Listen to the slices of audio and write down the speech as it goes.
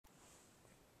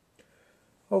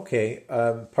Okay,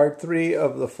 part three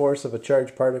of the force of a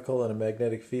charged particle in a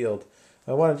magnetic field.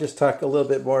 I want to just talk a little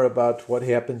bit more about what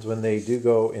happens when they do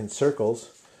go in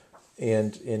circles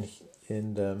and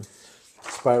in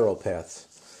spiral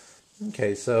paths.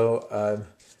 Okay, so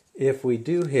if we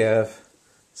do have,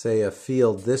 say, a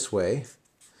field this way,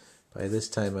 by this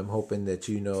time I'm hoping that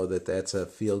you know that that's a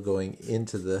field going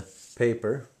into the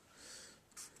paper.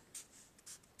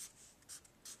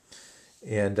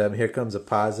 And here comes a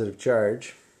positive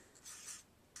charge.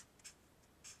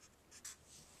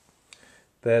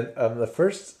 Then the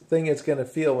first thing it's going to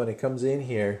feel when it comes in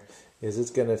here is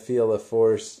it's going to feel a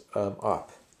force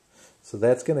up. So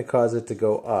that's going to cause it to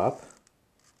go up.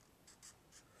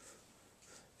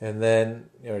 And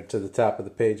then, to the top of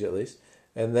the page at least.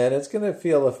 And then it's going to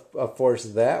feel a force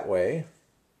that way.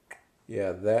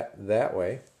 Yeah, that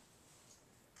way.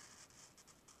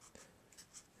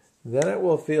 Then it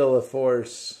will feel a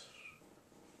force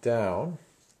down.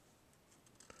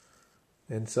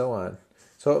 And so on.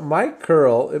 So it might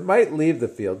curl, it might leave the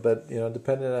field, but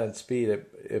depending on speed,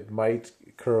 it might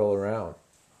curl around.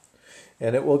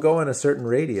 And it will go in a certain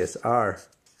radius, r.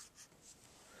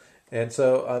 And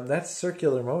so that's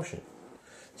circular motion.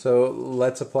 So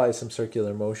let's apply some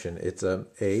circular motion. It's A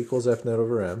equals F naught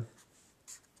over m.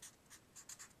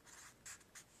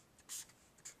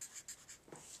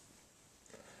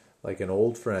 Like an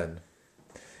old friend.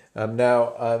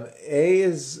 Now, A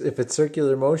is, if it's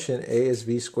circular motion, A is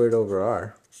V squared over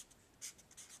R.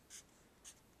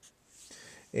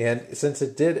 And since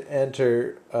it did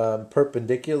enter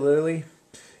perpendicularly,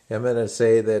 I'm going to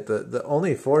say that the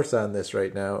only force on this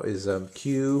right now is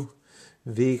Q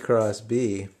V cross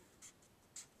B.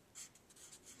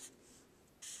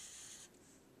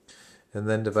 And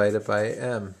then divided by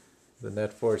M. The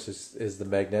net force is the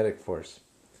magnetic force.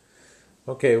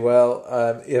 Okay, well,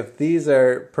 if these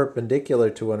are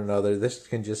perpendicular to one another, this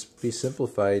can just be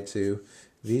simplified to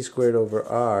V squared over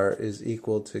R is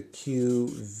equal to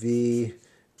QVB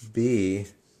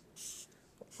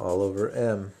all over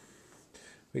M.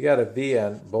 We got a V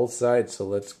on both sides, so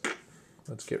let's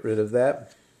get rid of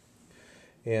that.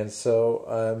 And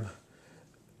so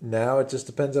now it just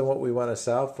depends on what we want to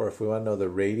solve for. If we want to know the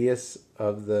radius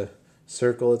of the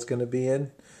circle it's going to be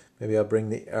in, maybe I'll bring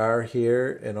the R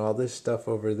here and all this stuff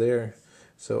over there.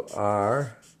 So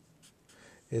R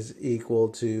is equal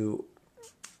to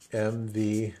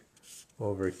MV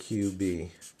over QB.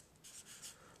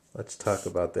 Let's talk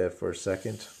about that for a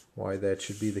second, why that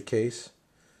should be the case.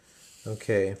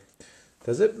 Okay,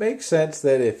 does it make sense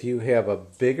that if you have a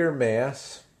bigger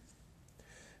mass,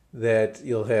 that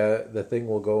you'll have the thing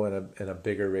will go in a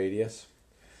bigger radius?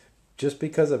 Just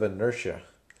because of inertia.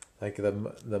 Like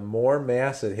the more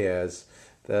mass it has,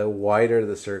 the wider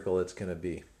the circle it's going to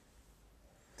be.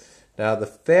 Now the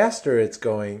faster it's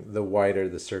going, the wider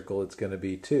the circle it's going to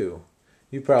be too.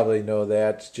 You probably know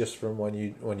that just from when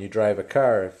you drive a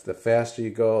car. If the faster you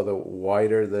go, the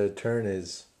wider the turn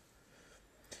is.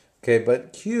 Okay,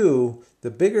 but Q,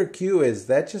 the bigger Q is,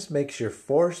 that just makes your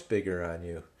force bigger on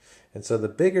you. And so the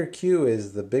bigger Q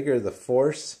is, the bigger the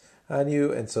force on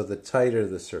you, and so the tighter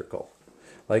the circle.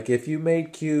 Like if you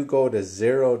made Q go to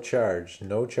zero charge,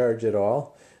 no charge at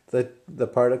all, the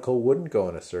particle wouldn't go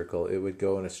in a circle. It would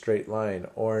go in a straight line.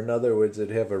 Or in other words,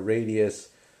 it'd have a radius.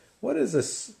 What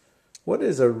is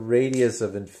a radius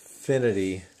of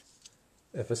infinity?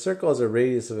 If a circle has a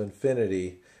radius of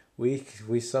infinity, we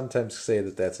sometimes say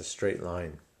that that's a straight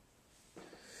line.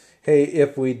 Hey,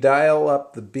 if we dial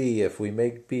up the B, if we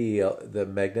make B, the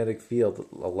magnetic field,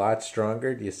 a lot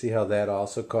stronger, do you see how that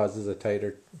also causes a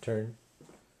tighter turn?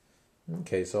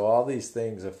 Okay, so all these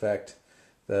things affect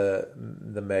the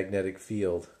magnetic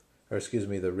field, or excuse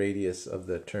me, the radius of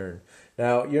the turn.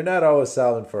 Now, you're not always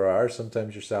solving for R.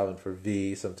 Sometimes you're solving for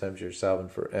V. Sometimes you're solving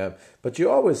for M. But you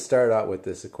always start out with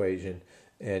this equation,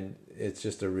 and it's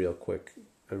just a real quick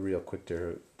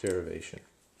derivation.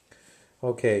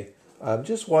 Okay,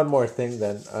 just one more thing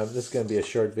then. This is going to be a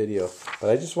short video, but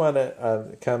I just want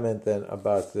to comment then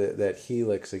about that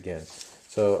helix again.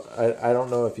 So I don't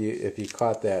know if you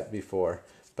caught that before,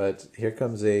 but here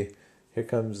comes a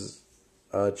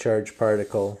charged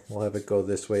particle. We'll have it go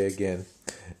this way again,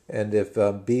 and if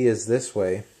B is this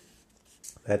way,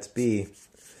 that's B.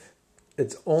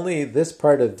 It's only this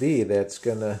part of V that's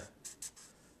gonna.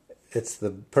 It's the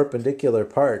perpendicular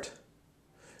part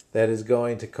that is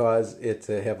going to cause it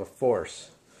to have a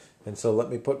force. And so let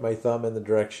me put my thumb in the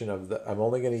direction of I'm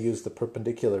only going to use the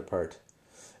perpendicular part.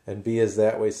 And B is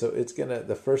that way. So it's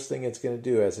the first thing it's going to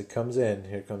do as it comes in,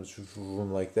 here comes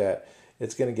like that,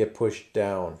 it's going to get pushed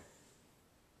down.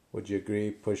 Would you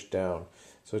agree? Pushed down.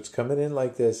 So it's coming in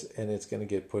like this, and it's going to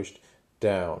get pushed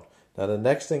down. Now the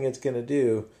next thing it's going to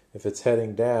do, if it's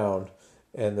heading down,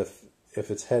 and if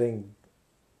it's heading,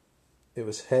 it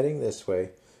was heading this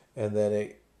way, and then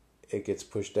it gets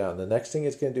pushed down. The next thing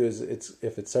it's going to do is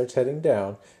if it starts heading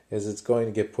down, is it's going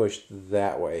to get pushed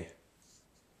that way.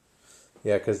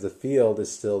 Yeah, because the field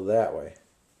is still that way.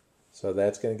 So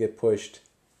that's going to get pushed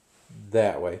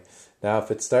that way. Now if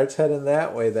it starts heading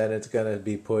that way, then it's going to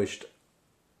be pushed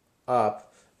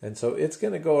up. And so it's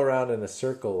going to go around in a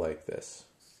circle like this.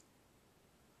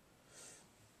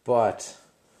 But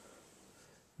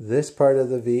this part of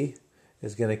the V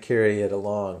is going to carry it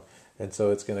along. And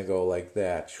so it's going to go like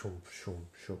that. You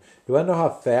want to know how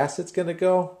fast it's going to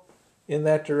go in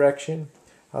that direction?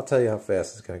 I'll tell you how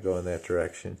fast it's going to go in that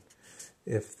direction.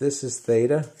 If this is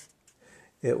theta,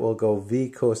 it will go V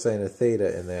cosine of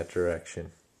theta in that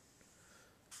direction.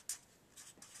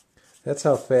 That's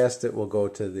how fast it will go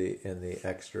to in the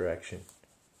x direction.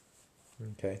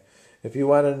 Okay. If you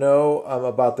want to know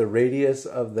about the radius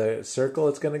of the circle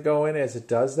it's going to go in as it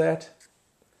does that,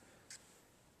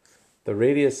 the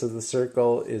radius of the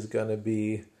circle is going to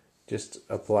be, just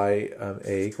apply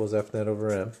A equals F net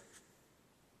over M.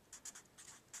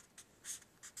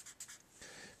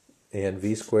 And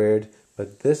V squared.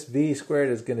 But this V squared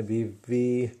is going to be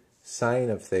V sine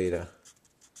of theta.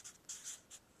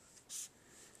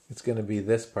 It's going to be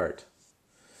this part.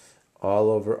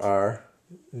 All over R.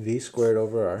 V squared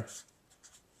over R.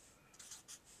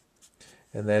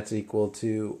 And that's equal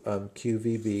to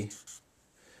QVB.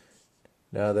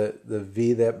 Now the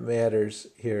V that matters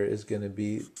here is going to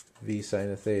be V sine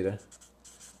of theta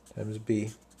times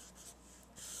B.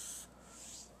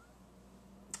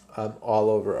 All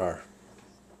over R.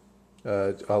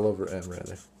 All over M,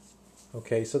 rather.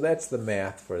 Okay, so that's the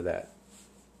math for that.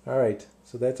 All right,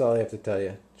 so that's all I have to tell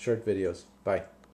you. Short videos. Bye.